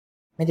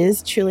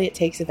It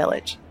takes a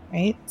village,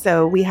 right?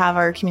 So we have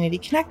our community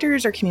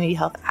connectors, our community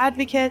health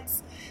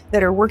advocates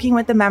that are working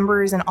with the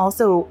members and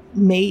also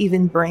may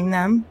even bring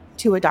them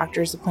to a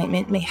doctor's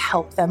appointment, may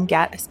help them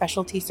get a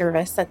specialty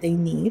service that they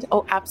need.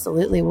 Oh,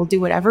 absolutely. We'll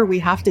do whatever we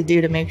have to do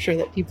to make sure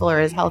that people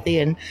are as healthy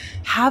and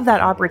have that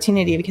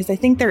opportunity, because I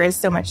think there is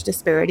so much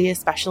disparity,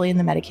 especially in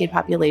the Medicaid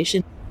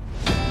population.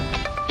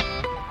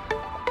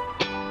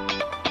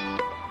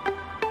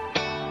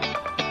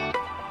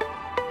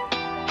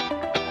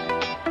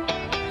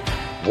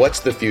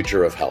 What's the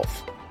future of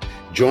health?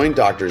 Join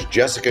doctors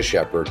Jessica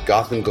Shepard,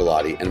 Gautam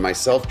Gulati, and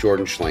myself,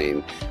 Jordan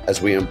Schlane,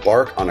 as we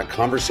embark on a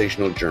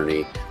conversational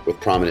journey with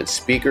prominent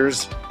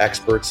speakers,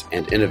 experts,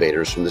 and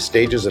innovators from the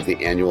stages of the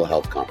annual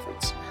health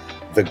conference.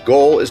 The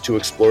goal is to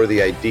explore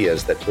the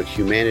ideas that put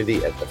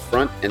humanity at the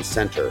front and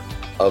center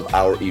of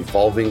our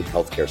evolving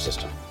healthcare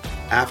system.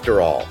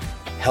 After all,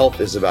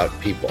 health is about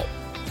people,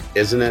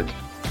 isn't it?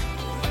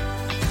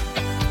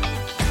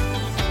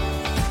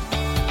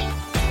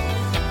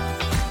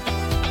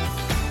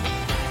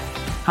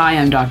 Hi,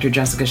 I'm Dr.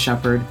 Jessica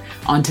Shepard.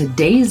 On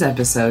today's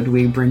episode,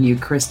 we bring you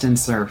Kristen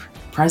Cerf,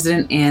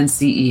 President and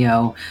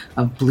CEO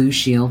of Blue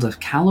Shield of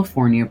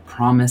California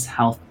Promise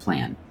Health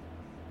Plan,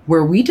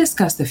 where we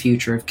discuss the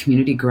future of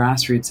community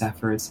grassroots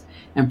efforts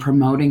and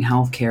promoting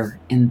healthcare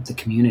in the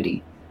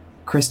community.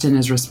 Kristen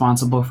is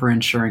responsible for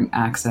ensuring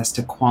access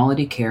to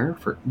quality care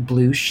for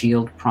Blue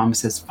Shield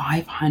Promise's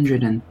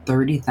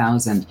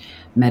 530,000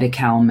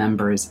 Medi-Cal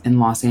members in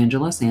Los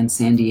Angeles and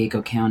San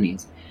Diego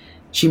counties.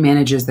 She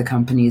manages the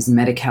company's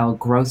Medi-Cal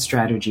growth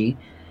strategy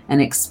and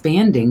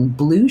expanding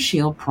Blue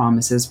Shield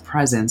Promise's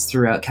presence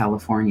throughout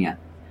California.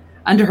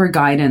 Under her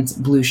guidance,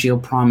 Blue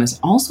Shield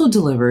Promise also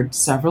delivered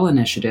several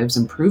initiatives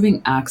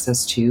improving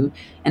access to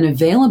and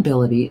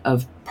availability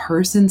of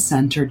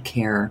person-centered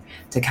care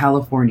to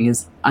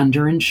California's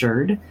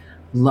underinsured,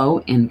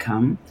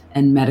 low-income,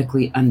 and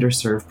medically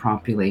underserved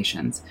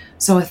populations.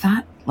 So with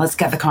that, let's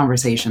get the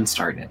conversation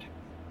started.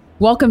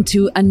 Welcome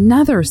to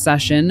another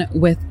session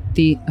with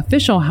the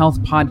official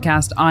health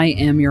podcast. I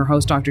am your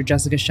host, Dr.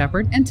 Jessica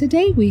Shepard, and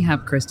today we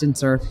have Kristen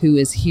Cerf, who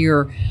is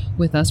here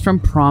with us from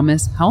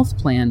Promise Health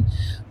Plan.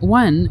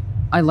 One,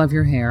 I love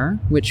your hair,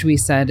 which we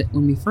said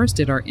when we first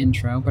did our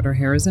intro, but her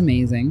hair is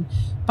amazing.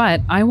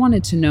 But I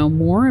wanted to know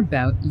more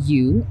about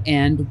you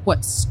and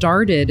what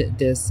started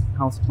this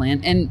health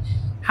plan and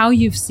how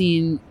you've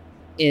seen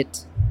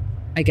it,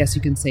 I guess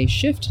you can say,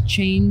 shift,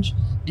 change,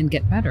 and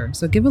get better.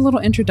 So give a little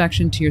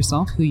introduction to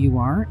yourself, who you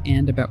are,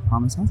 and about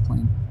Promise Health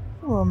Plan.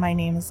 Well, my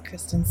name is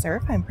Kristen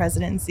Cerf. I'm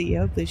President and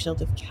CEO of Blue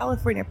Shield of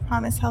California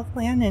Promise Health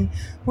Plan, and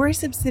we're a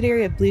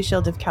subsidiary of Blue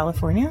Shield of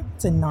California.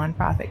 It's a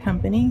nonprofit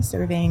company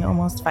serving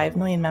almost 5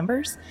 million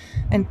members.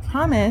 And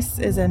Promise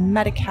is a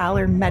Medi-Cal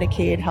or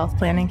Medicaid health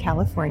plan in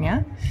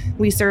California.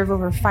 We serve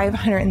over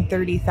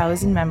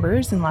 530,000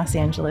 members in Los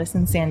Angeles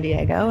and San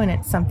Diego, and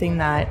it's something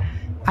that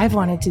I've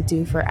wanted to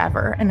do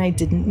forever, and I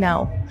didn't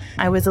know.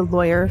 I was a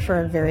lawyer for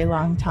a very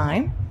long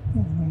time.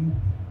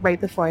 Right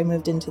before I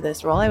moved into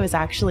this role, I was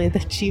actually the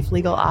chief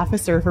legal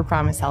officer for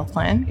Promise Health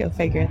Plan. Go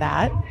figure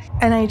that.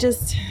 And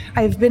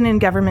I've been in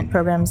government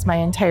programs my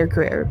entire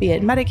career, be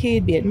it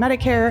Medicaid, be it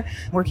Medicare,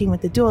 working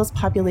with the duals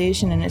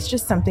population, and it's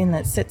just something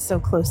that sits so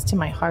close to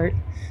my heart.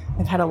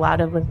 I've had a lot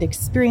of lived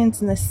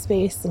experience in this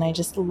space, and I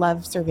just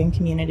love serving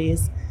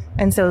communities.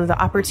 And so the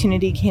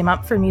opportunity came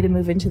up for me to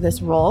move into this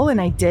role,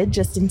 and I did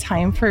just in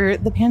time for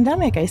the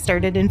pandemic. I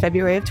started in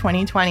February of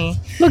 2020.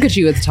 Look at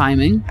you with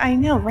timing. I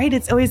know, right?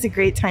 It's always a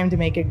great time to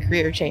make a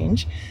career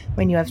change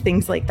when you have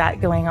things like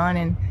that going on.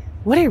 And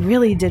what I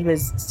really did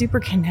was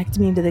super connect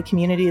me to the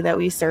community that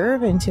we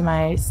serve and to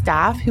my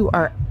staff, who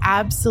are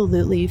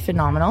absolutely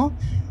phenomenal.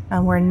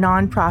 We're a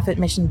nonprofit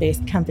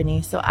mission-based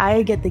company, so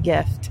I get the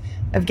gift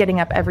of getting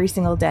up every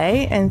single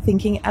day and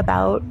thinking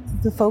about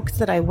the folks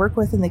that I work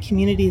with in the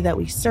community that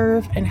we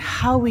serve and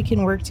how we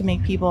can work to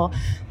make people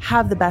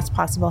have the best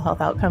possible health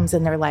outcomes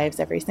in their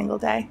lives every single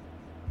day.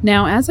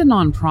 Now, as a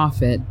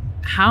nonprofit,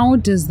 how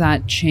does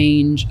that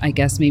change, I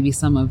guess, maybe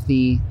some of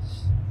the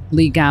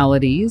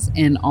legalities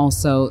and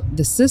also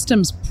the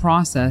systems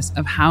process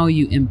of how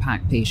you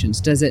impact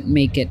patients? Does it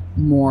make it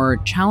more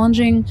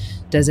challenging?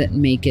 Does it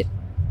make it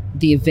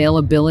the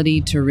availability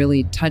to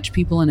really touch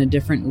people in a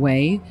different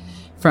way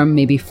from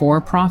maybe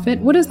for-profit?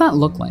 What does that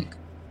look like?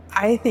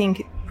 I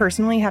think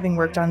personally, having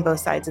worked on both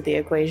sides of the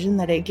equation,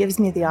 that it gives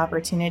me the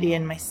opportunity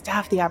and my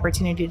staff the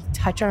opportunity to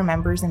touch our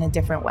members in a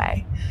different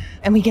way.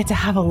 And we get to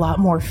have a lot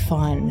more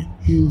fun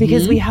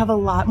because we have a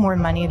lot more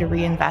money to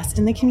reinvest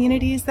in the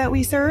communities that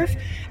we serve.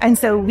 And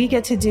so we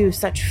get to do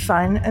such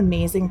fun,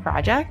 amazing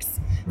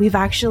projects. We've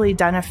actually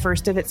done a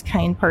first of its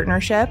kind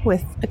partnership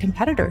with a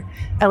competitor,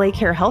 LA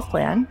Care Health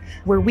Plan,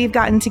 where we've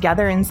gotten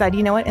together and said,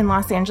 you know what, in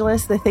Los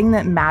Angeles, the thing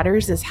that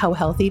matters is how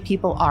healthy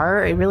people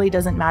are. It really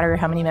doesn't matter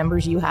how many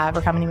members you have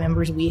or how many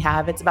members we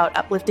have. It's about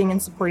uplifting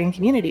and supporting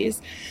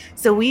communities.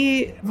 So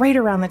we, right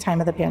around the time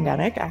of the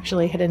pandemic,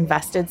 actually had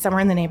invested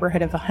somewhere in the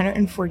neighborhood of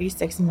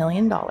 $146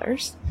 million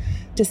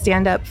to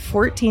stand up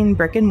 14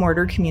 brick and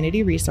mortar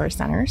community resource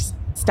centers,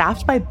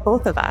 staffed by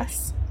both of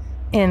us,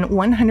 in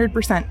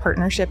 100%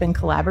 partnership and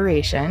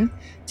collaboration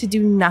to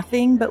do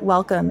nothing but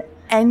welcome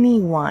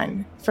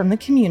anyone from the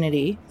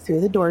community through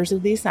the doors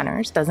of these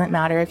centers. Doesn't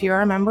matter if you're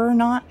a member or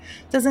not.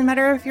 Doesn't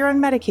matter if you're on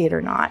Medicaid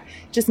or not.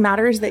 Just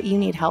matters that you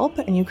need help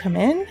and you come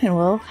in and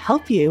we'll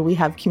help you. We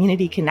have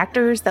community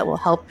connectors that will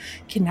help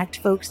connect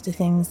folks to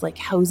things like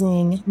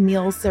housing,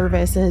 meal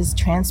services,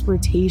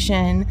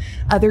 transportation,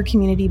 other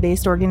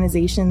community-based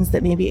organizations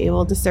that may be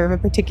able to serve a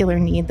particular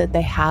need that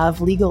they have,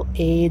 legal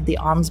aid, the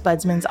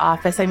Ombudsman's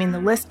office. I mean,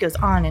 the list goes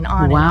on and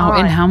on. Wow. And on.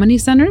 And how many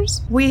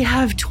centers? We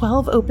have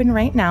 12 open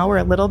right now. We're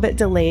a little bit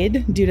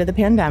delayed due to the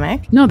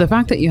pandemic. No, the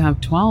fact that you have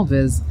 12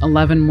 is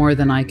 11 more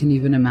than I can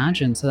even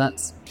imagine. So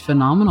that's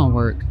phenomenal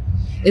work.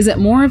 Is it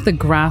more of the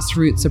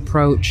grassroots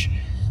approach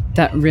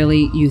that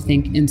really you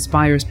think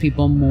inspires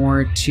people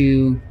more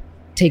to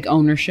take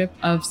ownership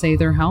of, say,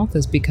 their health,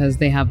 is because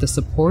they have the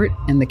support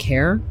and the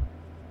care?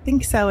 I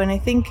think so. And I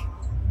think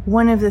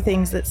one of the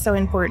things that's so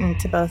important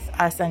to both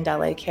us and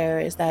LA Care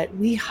is that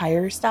we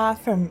hire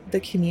staff from the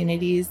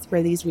communities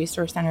where these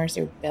resource centers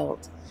are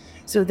built.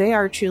 So they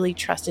are truly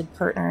trusted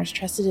partners,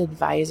 trusted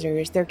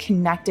advisors. They're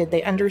connected.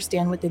 They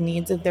understand what the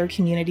needs of their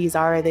communities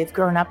are. They've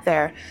grown up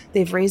there.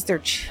 They've raised their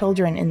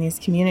children in these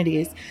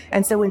communities.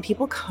 And so when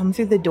people come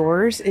through the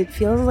doors, it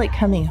feels like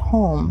coming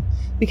home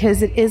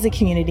because it is a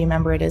community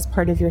member. It is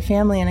part of your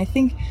family. And I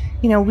think,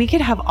 we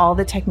could have all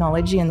the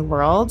technology in the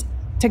world.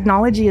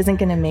 Technology isn't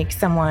going to make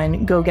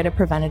someone go get a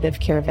preventative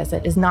care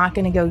visit, is not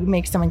going to go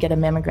make someone get a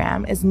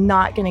mammogram, is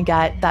not going to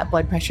get that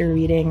blood pressure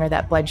reading or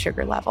that blood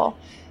sugar level.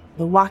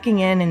 But walking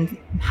in and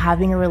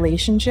having a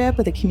relationship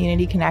with a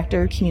community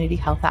connector, community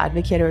health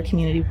advocate, or a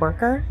community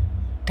worker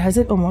does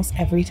it almost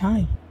every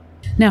time.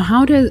 Now,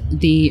 how do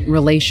the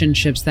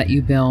relationships that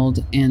you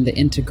build and the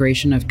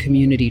integration of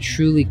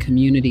truly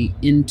community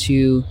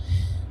into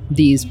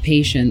these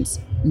patients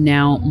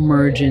now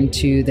merge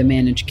into the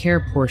managed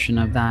care portion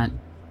of that?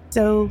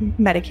 So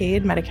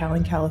Medicaid, Medi-Cal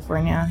in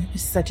California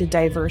is such a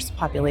diverse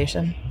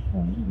population.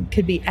 It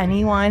could be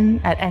anyone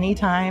at any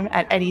time,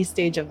 at any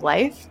stage of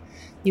life.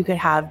 You could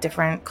have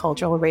different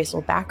cultural,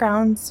 racial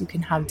backgrounds. You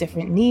can have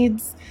different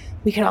needs.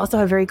 We could also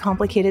have very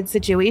complicated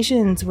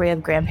situations where you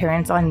have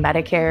grandparents on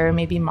Medicare,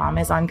 maybe mom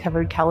is on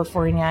Covered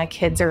California,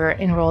 kids are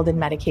enrolled in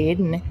Medicaid,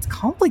 and it's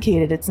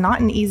complicated. It's not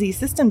an easy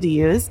system to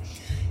use.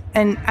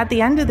 And at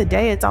the end of the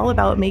day, it's all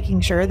about making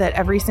sure that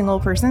every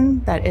single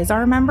person that is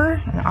our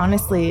member, and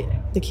honestly,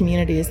 the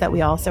communities that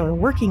we also are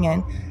working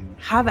in,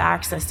 have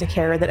access to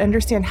care, that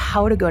understand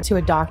how to go to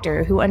a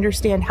doctor, who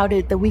understand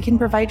that we can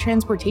provide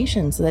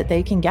transportation so that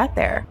they can get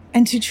there.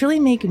 And to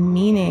truly make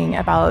meaning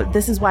about,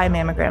 this is why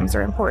mammograms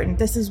are important.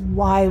 This is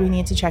why we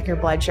need to check your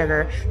blood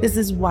sugar. This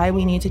is why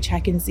we need to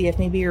check and see if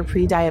maybe you're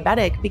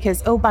pre-diabetic,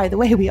 because, oh, by the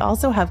way, we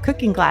also have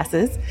cooking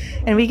classes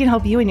and we can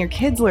help you and your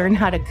kids learn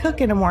how to cook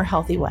in a more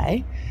healthy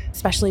way,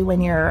 especially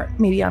when you're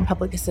maybe on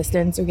public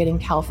assistance or getting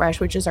CalFresh,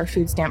 which is our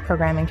food stamp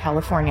program in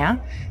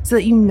California, so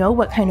that you know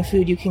what kind of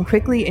food you can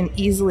quickly and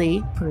easily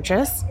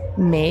purchase,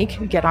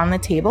 make, get on the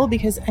table.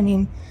 Because,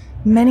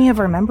 many of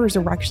our members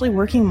are actually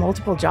working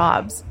multiple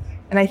jobs.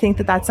 And I think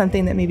that that's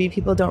something that maybe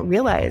people don't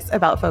realize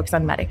about folks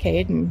on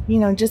Medicaid.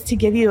 And, just to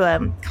give you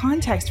a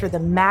context for the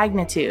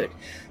magnitude,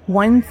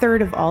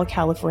 1/3 of all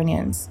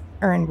Californians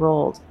are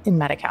enrolled in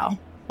Medi-Cal.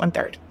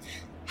 1/3.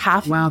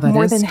 Wow, that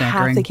more is than staggering.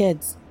 half the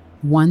kids.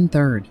 1/3.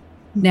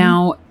 Mm-hmm.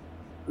 Now,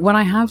 what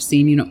I have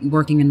seen,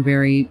 working in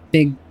very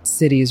big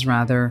cities,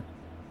 rather,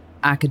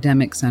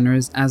 academic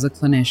centers as a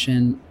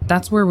clinician,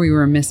 that's where we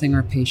were missing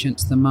our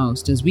patients the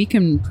most, is we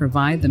can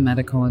provide the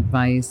medical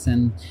advice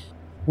and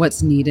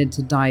what's needed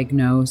to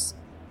diagnose,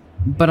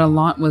 but a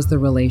lot was the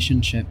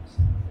relationship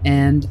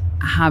and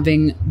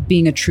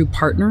being a true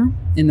partner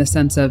in the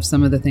sense of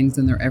some of the things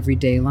in their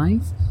everyday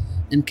life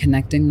and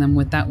connecting them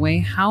with that way.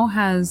 How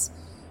has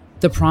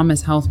the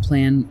Promise Health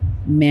Plan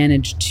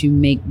managed to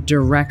make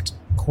direct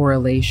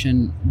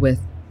correlation with,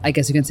 I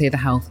guess you can say, the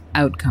health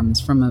outcomes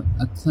from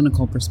a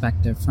clinical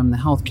perspective, from the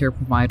healthcare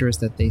providers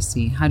that they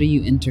see? How do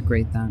you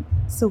integrate that?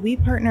 So we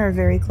partner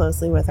very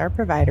closely with our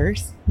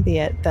providers, be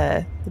it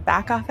the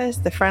back office,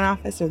 the front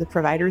office, or the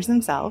providers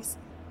themselves.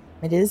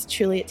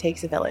 It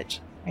takes a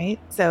village, right?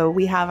 So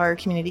we have our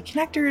community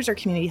connectors, our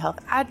community health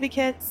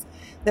advocates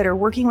that are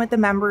working with the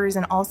members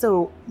and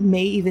also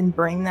may even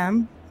bring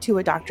them to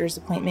a doctor's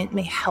appointment,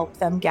 may help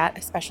them get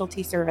a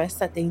specialty service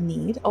that they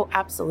need. Oh,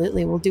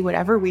 absolutely. We'll do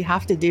whatever we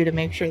have to do to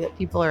make sure that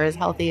people are as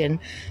healthy and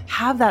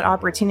have that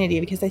opportunity,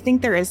 because I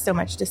think there is so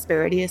much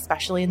disparity,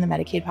 especially in the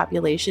Medicaid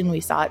population.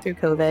 We saw it through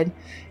COVID,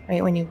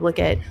 right? When you look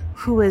at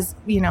who is,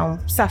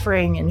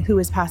 suffering and who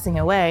is passing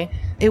away,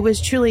 it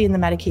was truly in the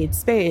Medicaid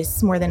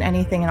space more than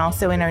anything, and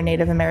also in our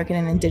Native American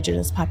and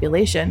Indigenous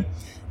population.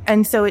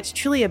 And so it's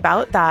truly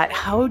about that.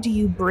 How do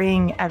you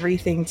bring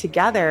everything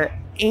together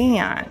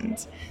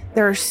and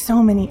There are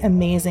so many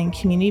amazing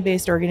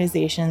community-based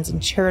organizations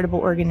and charitable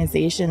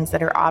organizations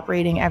that are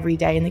operating every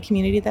day in the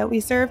community that we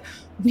serve.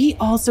 We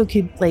also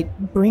could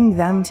bring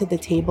them to the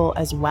table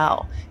as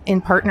well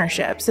in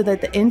partnership so that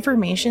the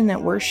information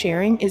that we're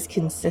sharing is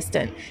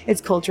consistent.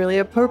 It's culturally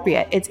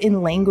appropriate. It's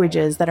in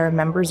languages that our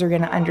members are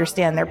going to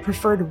understand. Their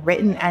preferred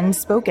written and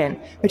spoken,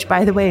 which,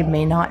 by the way,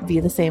 may not be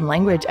the same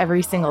language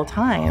every single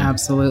time.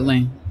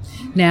 Absolutely.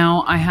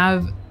 Now, I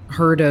have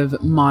heard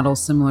of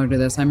models similar to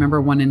this. I remember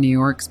one in New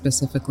York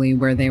specifically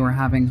where they were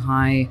having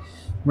high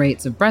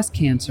rates of breast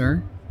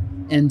cancer.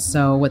 And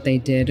so what they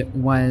did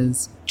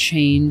was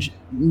change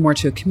more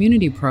to a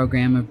community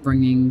program of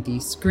bringing the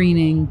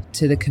screening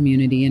to the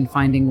community and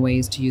finding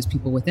ways to use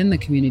people within the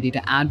community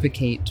to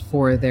advocate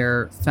for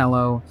their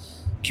fellow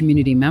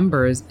community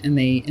members. And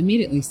they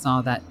immediately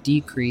saw that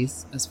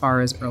decrease as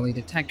far as early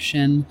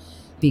detection,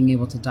 being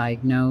able to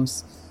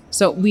diagnose.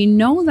 So we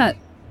know that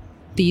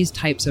these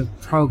types of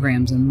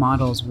programs and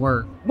models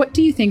work. What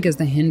do you think is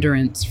the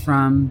hindrance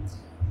from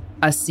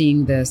us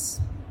seeing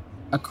this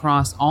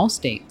across all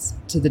states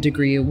to the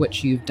degree of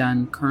which you've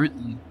done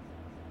currently?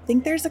 I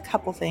think there's a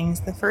couple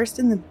things. The first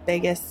and the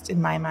biggest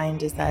in my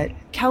mind is that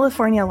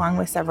California, along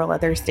with several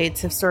other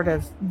states, have sort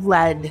of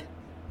led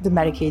the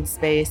Medicaid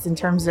space in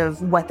terms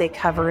of what they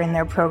cover in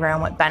their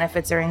program, what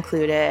benefits are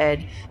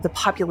included, the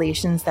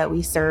populations that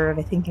we serve.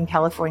 I think in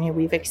California,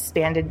 we've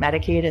expanded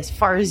Medicaid as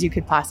far as you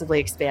could possibly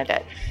expand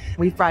it.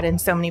 We've brought in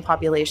so many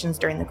populations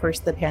during the course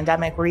of the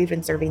pandemic. We're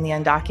even serving the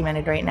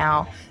undocumented right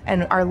now.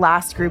 And our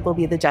last group will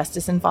be the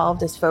justice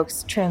involved as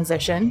folks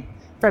transition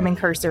from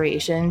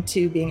incarceration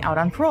to being out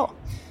on parole.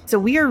 So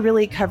we are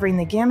really covering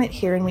the gamut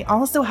here. And we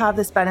also have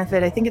this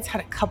benefit. I think it's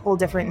had a couple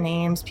different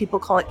names. People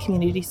call it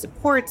community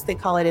supports. They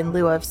call it in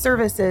lieu of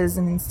services.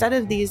 And instead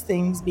of these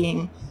things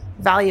being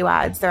value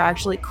adds, they're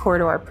actually core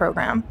to our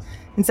program.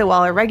 And so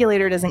while our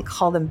regulator doesn't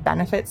call them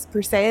benefits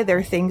per se,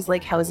 they're things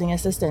like housing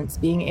assistance,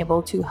 being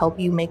able to help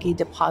you make a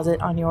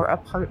deposit on your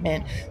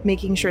apartment,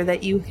 making sure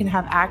that you can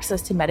have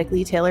access to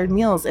medically tailored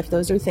meals if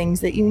those are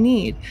things that you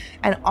need.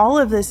 And all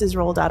of this is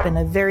rolled up in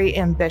a very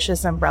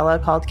ambitious umbrella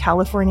called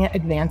California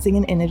Advancing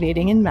and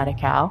Innovating in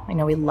Medi-Cal. I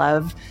know we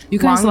love You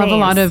guys love names. A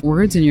lot of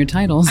words in your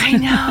titles. I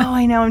know.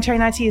 I'm trying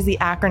not to use the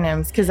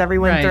acronyms because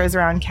everyone throws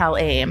around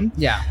Cal-AIM.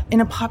 Yeah.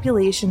 In a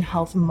population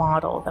health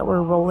model that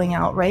we're rolling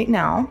out right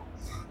now,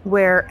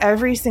 where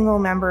every single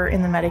member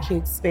in the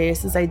Medicaid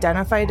space is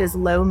identified as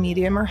low,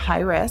 medium, or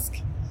high risk,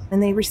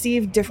 and they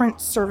receive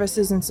different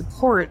services and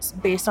supports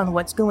based on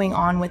what's going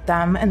on with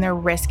them and their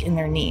risk and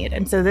their need.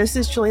 And so this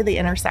is truly the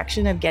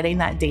intersection of getting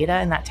that data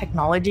and that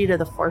technology to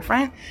the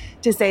forefront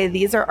to say,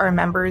 these are our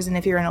members, and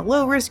if you're in a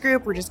low risk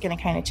group, we're just going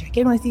to kind of check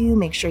in with you,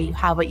 make sure you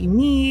have what you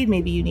need.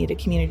 Maybe you need a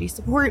community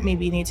support.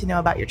 Maybe you need to know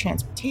about your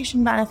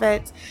transportation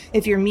benefits.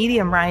 If you're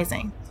medium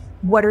rising,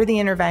 what are the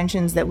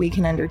interventions that we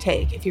can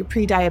undertake? If you're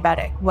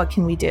pre-diabetic, what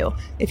can we do?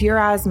 If you're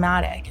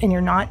asthmatic and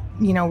you're not,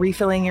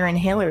 refilling your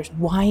inhalers,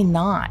 why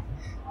not?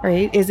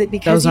 Right? Is it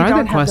because you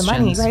don't have the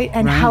money, right?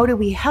 And how do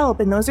we help?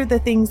 And those are the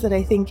things that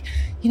I think,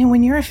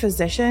 when you're a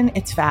physician,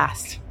 it's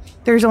fast.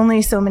 There's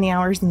only so many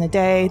hours in the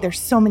day. There's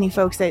so many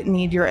folks that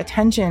need your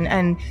attention.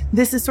 And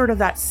this is sort of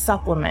that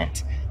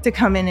supplement to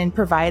come in and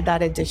provide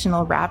that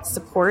additional wrapped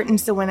support. And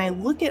so when I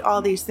look at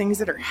all these things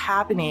that are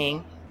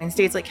happening in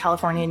states like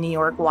California, New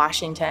York,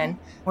 Washington,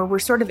 where we're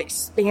sort of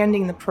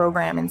expanding the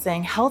program and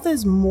saying health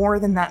is more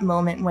than that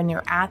moment when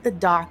you're at the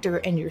doctor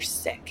and you're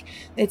sick.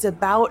 It's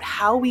about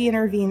how we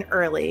intervene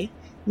early,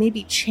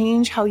 maybe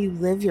change how you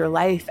live your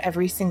life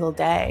every single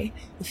day,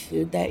 the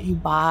food that you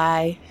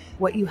buy,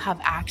 what you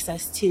have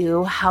access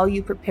to, how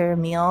you prepare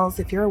meals.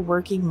 If you're a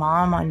working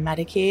mom on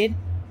Medicaid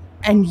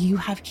and you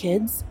have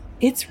kids,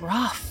 it's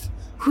rough.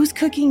 Who's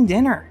cooking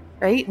dinner?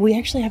 Right? We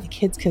actually have a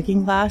kids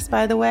cooking class,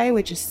 by the way,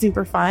 which is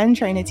super fun,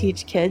 trying to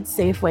teach kids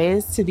safe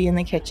ways to be in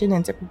the kitchen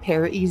and to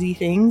prepare easy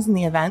things in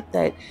the event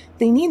that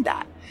they need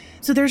that.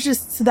 So there's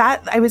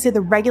that, I would say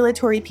the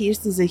regulatory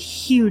piece is a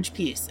huge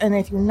piece. And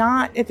if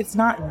it's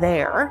not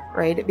there,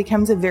 right, it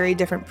becomes a very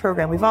different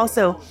program. We've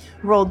also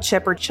rolled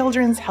CHIP, or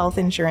Children's Health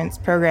Insurance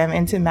Program,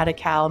 into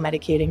Medi-Cal,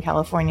 Medicaid in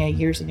California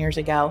years and years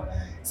ago.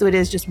 So it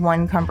is just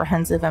one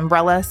comprehensive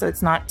umbrella. So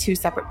it's not two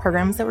separate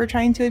programs that we're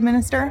trying to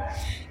administer.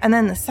 And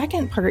then the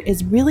second part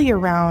is really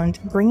around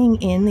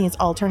bringing in these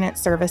alternate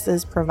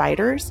services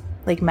providers,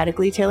 like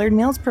medically tailored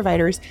meals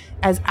providers,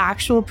 as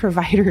actual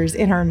providers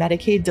in our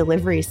Medicaid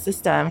delivery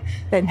system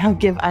that now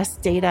give us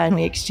data, and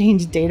we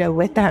exchange data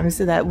with them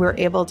so that we're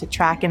able to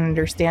track and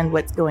understand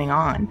what's going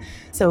on.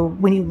 So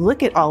when you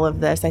look at all of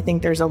this, I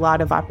think there's a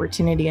lot of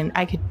opportunity, and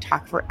I could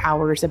talk for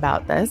hours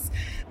about this.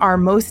 Our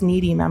most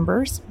needy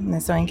members,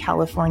 so in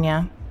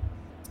California,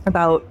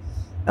 about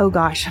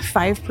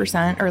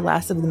 5% or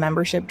less of the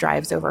membership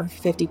drives over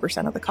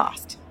 50% of the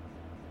cost.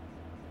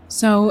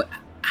 So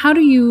how do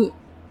you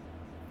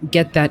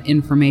get that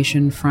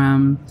information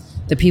from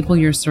the people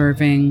you're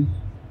serving,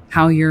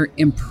 how you're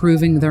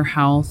improving their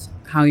health,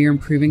 how you're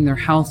improving their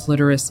health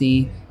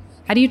literacy?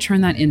 How do you turn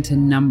that into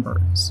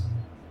numbers?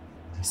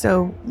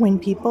 So when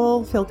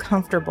people feel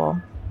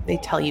comfortable, they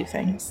tell you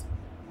things.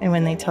 And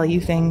when they tell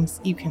you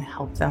things, you can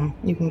help them.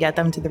 You can get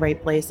them to the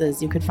right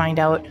places. You could find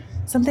out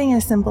something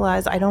as simple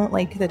as, I don't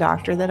like the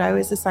doctor that I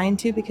was assigned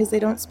to because they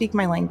don't speak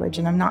my language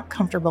and I'm not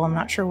comfortable. I'm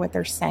not sure what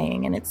they're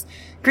saying. And it's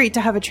great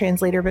to have a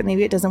translator, but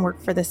maybe it doesn't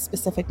work for this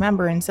specific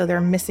member. And so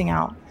they're missing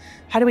out.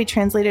 How do we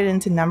translate it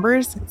into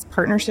numbers? It's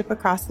partnership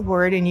across the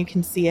board, and you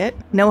can see it.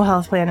 No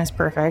health plan is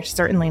perfect,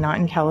 certainly not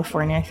in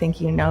California. I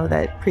think you know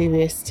that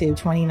previous to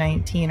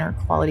 2019, our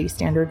quality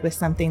standard was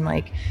something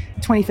like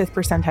 25th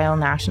percentile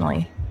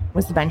nationally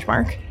was the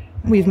benchmark.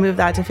 We've moved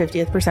that to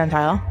 50th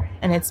percentile,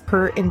 and it's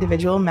per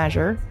individual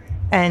measure.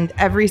 And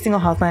every single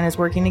health plan is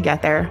working to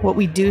get there. What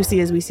we do see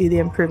is we see the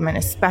improvement,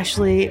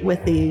 especially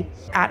with the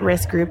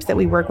at-risk groups that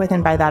we work with.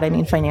 And by that, I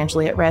mean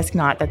financially at risk,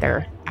 not that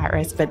they're at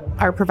risk, but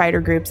our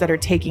provider groups that are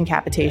taking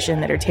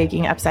capitation, that are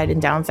taking upside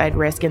and downside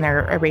risk in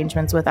their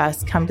arrangements with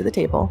us, come to the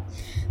table.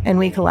 And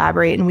we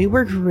collaborate and we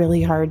work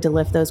really hard to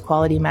lift those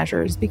quality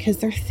measures because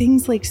they're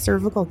things like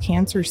cervical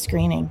cancer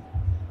screening.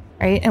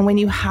 Right? And when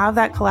you have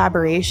that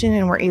collaboration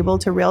and we're able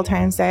to real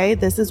time say,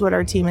 this is what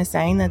our team is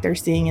saying that they're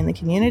seeing in the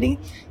community.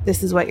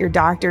 This is what your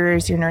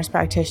doctors, your nurse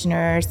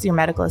practitioners, your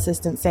medical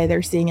assistants say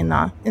they're seeing in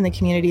the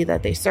community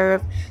that they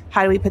serve.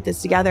 How do we put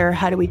this together?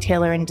 How do we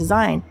tailor and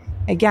design?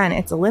 Again,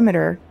 it's a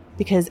limiter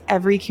because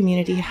every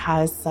community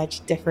has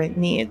such different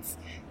needs.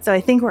 So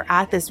I think we're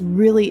at this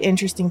really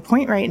interesting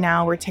point right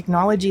now where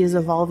technology is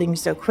evolving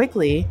so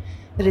quickly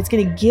that it's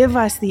going to give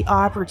us the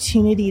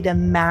opportunity to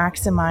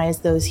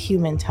maximize those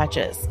human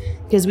touches,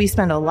 because we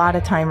spend a lot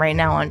of time right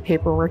now on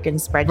paperwork and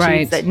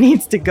spreadsheets that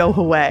needs to go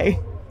away.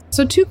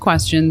 So 2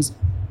 questions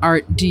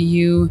are, do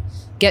you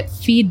get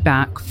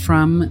feedback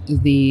from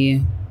the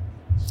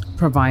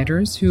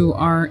providers who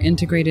are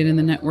integrated in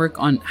the network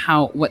on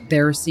what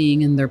they're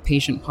seeing in their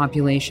patient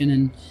population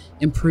and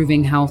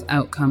improving health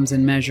outcomes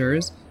and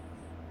measures?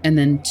 And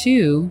then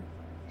 2,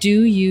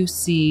 do you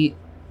see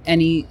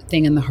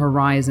anything in the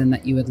horizon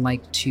that you would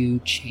like to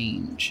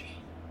change?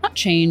 Not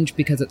change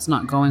because it's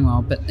not going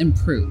well, but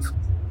improve.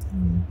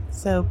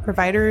 So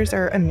providers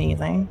are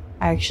amazing.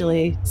 I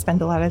actually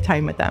spend a lot of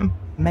time with them.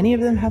 Many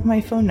of them have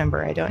my phone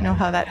number. I don't know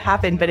how that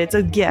happened, but it's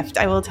a gift.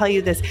 I will tell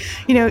you this.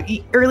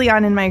 Early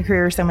on in my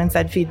career, someone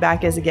said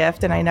feedback is a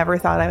gift, and I never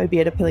thought I would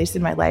be at a place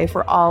in my life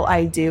where all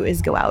I do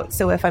is go out.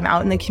 So if I'm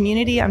out in the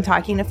community, I'm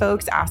talking to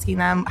folks, asking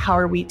them, how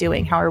are we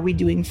doing? How are we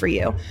doing for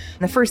you?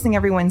 And the first thing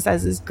everyone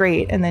says is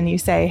great. And then you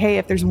say, hey,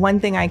 if there's one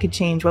thing I could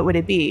change, what would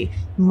it be?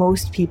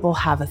 Most people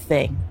have a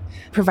thing.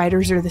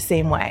 Providers are the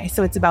same way.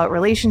 So it's about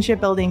relationship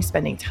building,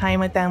 spending time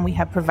with them. We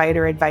have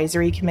provider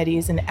advisory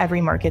committees in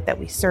every market that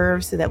we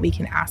serve so that we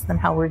can ask them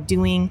how we're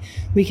doing.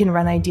 We can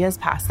run ideas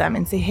past them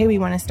and say, hey, we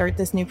want to start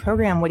this new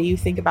program. What do you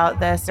think about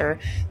this? Or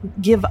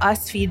give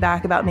us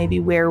feedback about maybe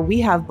where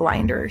we have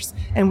blinders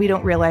and we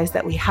don't realize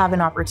that we have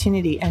an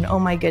opportunity. And oh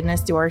my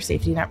goodness, do our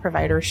safety net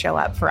providers show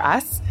up for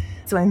us?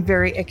 So I'm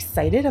very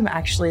excited. I'm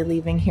actually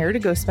leaving here to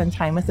go spend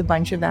time with a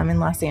bunch of them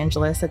in Los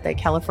Angeles at the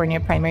California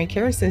Primary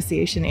Care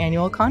Association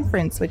annual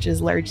conference, which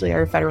is largely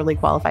our federally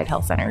qualified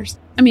health centers.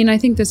 I mean, I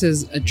think this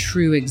is a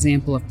true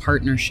example of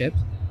partnership,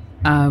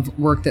 of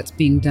work that's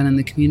being done in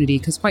the community.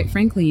 Because quite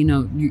frankly,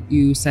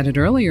 you said it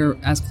earlier,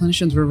 as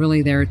clinicians, we're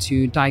really there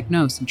to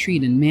diagnose and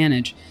treat and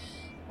manage.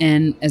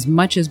 And as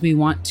much as we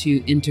want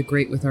to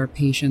integrate with our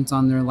patients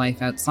on their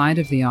life outside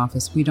of the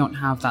office, we don't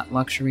have that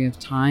luxury of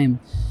time.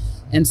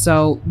 And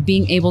so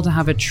being able to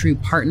have a true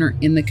partner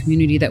in the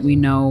community that we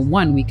know,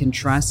 1, we can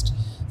trust,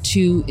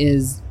 2,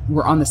 is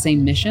we're on the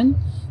same mission,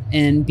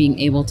 and being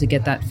able to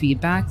get that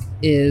feedback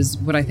is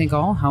what I think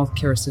all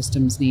healthcare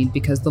systems need,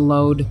 because the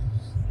load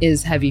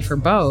is heavy for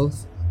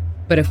both.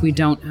 But if we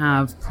don't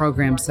have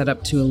programs set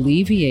up to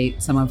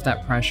alleviate some of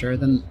that pressure,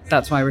 then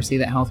that's why we see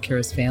that healthcare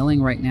is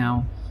failing right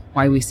now,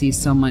 why we see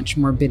so much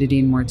morbidity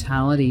and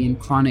mortality in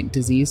chronic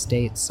disease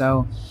states.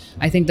 So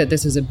I think that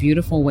this is a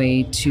beautiful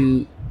way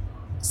to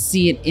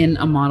see it in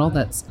a model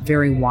that's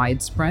very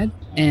widespread,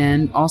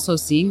 and also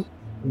seeing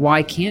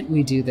why can't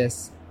we do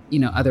this,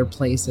 other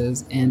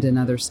places and in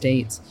other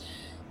states.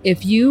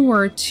 If you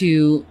were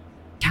to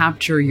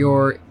capture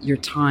your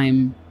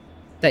time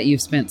that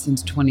you've spent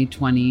since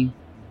 2020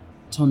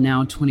 till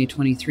now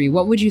 2023,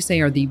 what would you say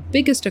are the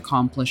biggest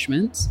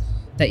accomplishments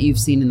that you've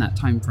seen in that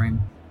time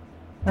frame?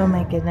 Oh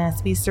my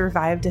goodness, we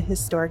survived a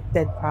historic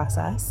bid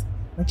process,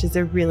 which is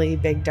a really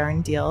big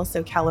darn deal.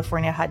 So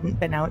California hadn't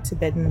been out to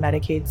bid in the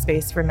Medicaid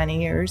space for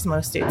many years.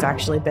 Most states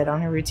actually bid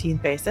on a routine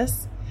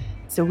basis.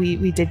 So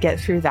we did get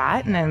through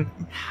that, and I'm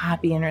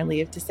happy and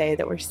relieved to say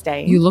that we're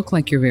staying. You look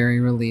like you're very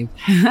relieved.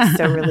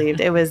 So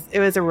relieved. It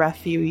was a rough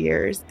few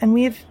years. And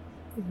we've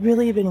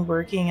really been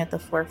working at the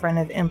forefront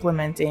of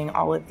implementing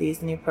all of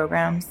these new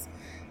programs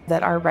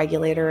that our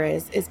regulator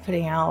is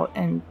putting out,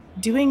 and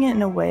doing it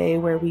in a way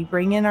where we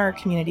bring in our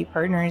community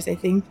partners. I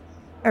think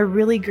a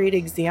really great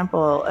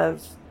example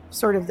of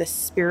sort of the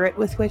spirit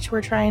with which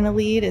we're trying to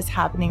lead is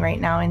happening right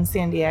now in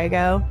San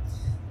Diego,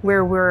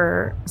 where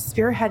we're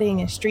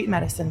spearheading a street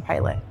medicine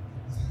pilot.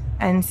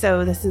 And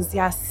so this is,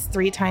 yes,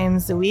 3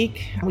 times a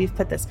week. We've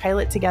put this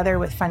pilot together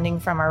with funding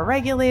from our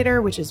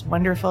regulator, which is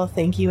wonderful.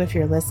 Thank you if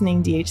you're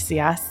listening,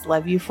 DHCS.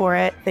 Love you for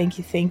it. Thank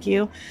you. Thank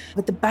you.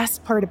 But the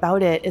best part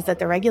about it is that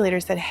the regulator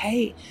said,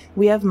 hey,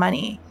 we have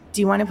money. Do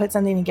you want to put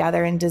something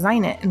together and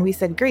design it? And we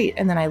said, great.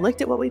 And then I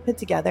looked at what we put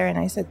together and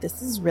I said, this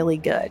is really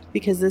good,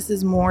 because this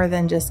is more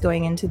than just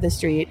going into the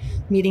street,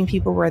 meeting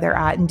people where they're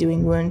at and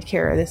doing wound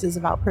care. This is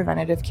about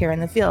preventative care in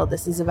the field.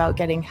 This is about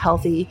getting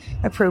healthy,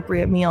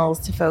 appropriate meals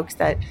to folks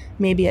that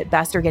maybe at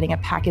best are getting a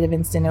packet of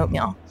instant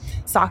oatmeal,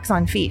 socks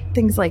on feet,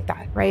 things like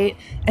that, right?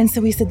 And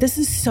so we said, this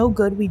is so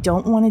good. We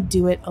don't want to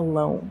do it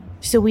alone.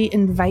 So we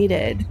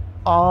invited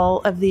all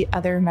of the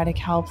other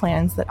Medi-Cal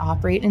plans that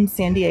operate in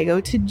San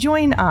Diego to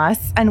join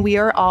us. And we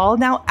are all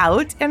now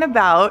out and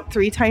about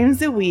 3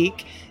 times a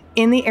week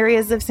in the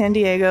areas of San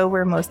Diego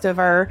where most of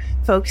our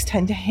folks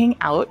tend to hang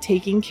out,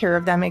 taking care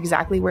of them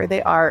exactly where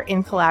they are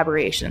in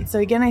collaboration. So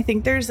again, I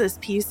think there's this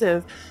piece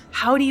of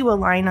how do you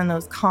align on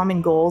those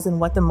common goals and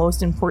what the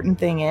most important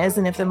thing is?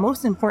 And if the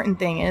most important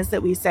thing is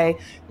that we say,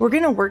 we're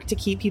going to work to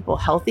keep people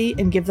healthy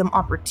and give them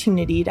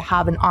opportunity to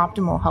have an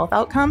optimal health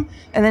outcome,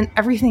 and then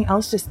everything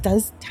else just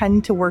does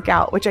tend to work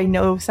out, which I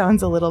know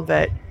sounds a little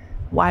bit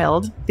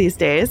wild these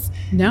days.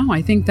 No,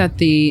 I think that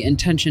the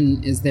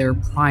intention is there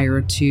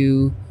prior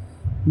to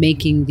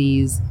making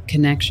these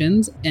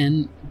connections,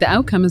 and the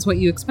outcome is what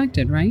you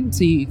expected, right?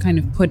 So you kind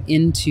of put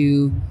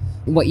into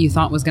what you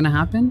thought was going to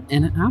happen,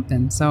 and it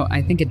happened. So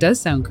I think it does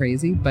sound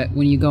crazy, but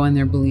when you go in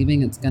there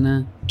believing it's going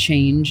to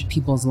change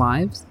people's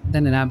lives,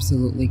 then it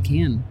absolutely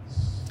can.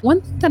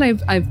 One thing that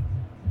I've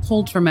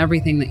pulled from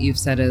everything that you've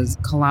said is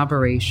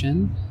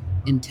collaboration,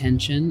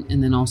 intention,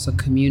 and then also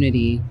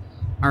community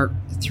are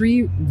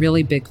 3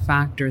 really big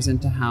factors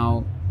into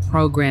how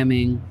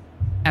programming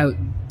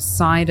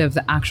outside of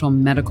the actual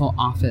medical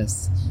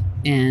office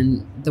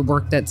and the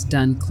work that's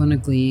done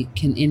clinically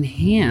can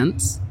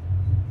enhance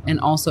and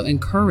also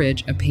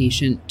encourage a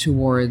patient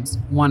towards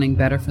wanting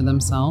better for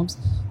themselves,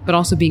 but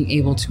also being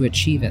able to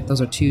achieve it. Those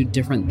are 2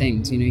 different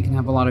things. You can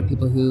have a lot of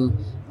people who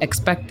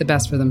expect the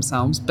best for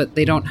themselves, but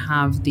they don't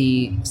have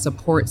the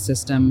support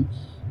system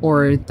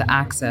or the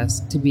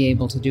access to be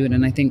able to do it.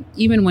 And I think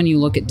even when you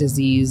look at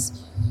disease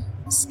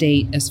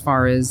state as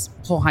far as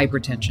whole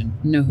hypertension,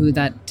 who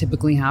that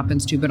typically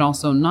happens to, but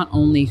also not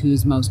only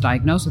who's most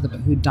diagnosed with it, but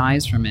who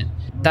dies from it.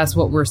 That's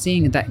what we're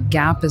seeing. That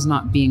gap is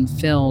not being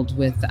filled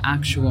with the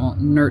actual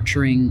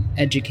nurturing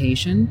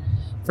education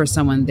for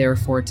someone,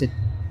 therefore, to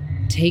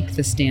take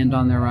the stand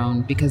on their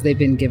own because they've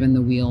been given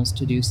the wheels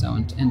to do so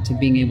and to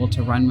being able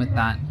to run with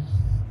that.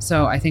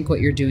 So I think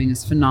what you're doing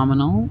is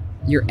phenomenal.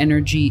 Your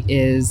energy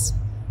is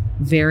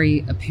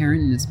very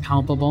apparent and is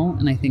palpable.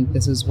 And I think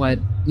this is what,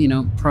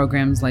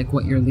 programs like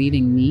what you're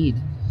leading need.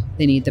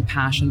 They need the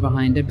passion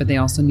behind it, but they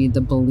also need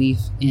the belief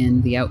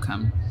in the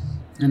outcome.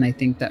 And I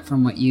think that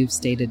from what you've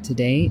stated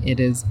today, it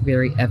is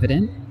very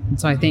evident.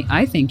 And so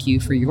I thank you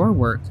for your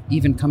work,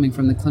 even coming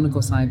from the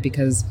clinical side,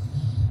 because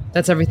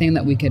that's everything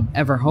that we could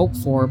ever hope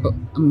for. But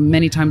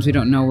many times we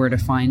don't know where to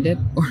find it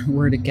or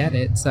where to get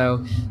it.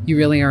 So you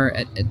really are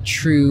a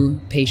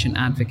true patient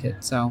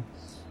advocate. So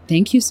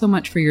thank you so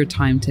much for your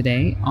time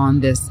today on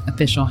this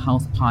Official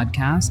Health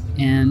podcast.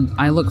 And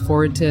I look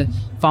forward to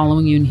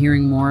following you and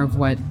hearing more of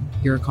what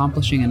you're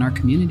accomplishing in our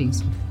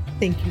communities.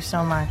 Thank you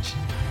so much.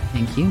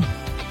 Thank you.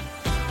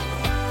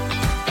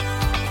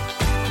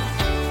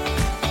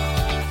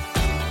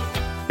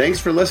 Thanks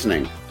for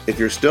listening. If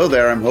you're still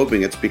there, I'm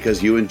hoping it's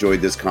because you enjoyed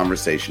this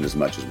conversation as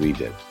much as we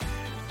did.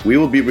 We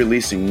will be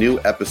releasing new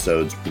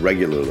episodes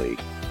regularly.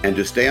 And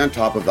to stay on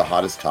top of the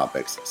hottest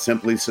topics,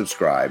 simply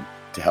subscribe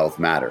to Health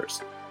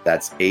Matters.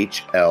 That's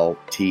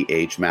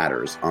HLTH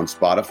Matters on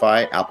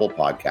Spotify, Apple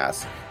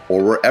Podcasts,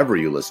 or wherever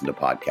you listen to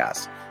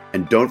podcasts.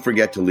 And don't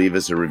forget to leave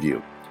us a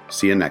review.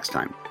 See you next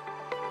time.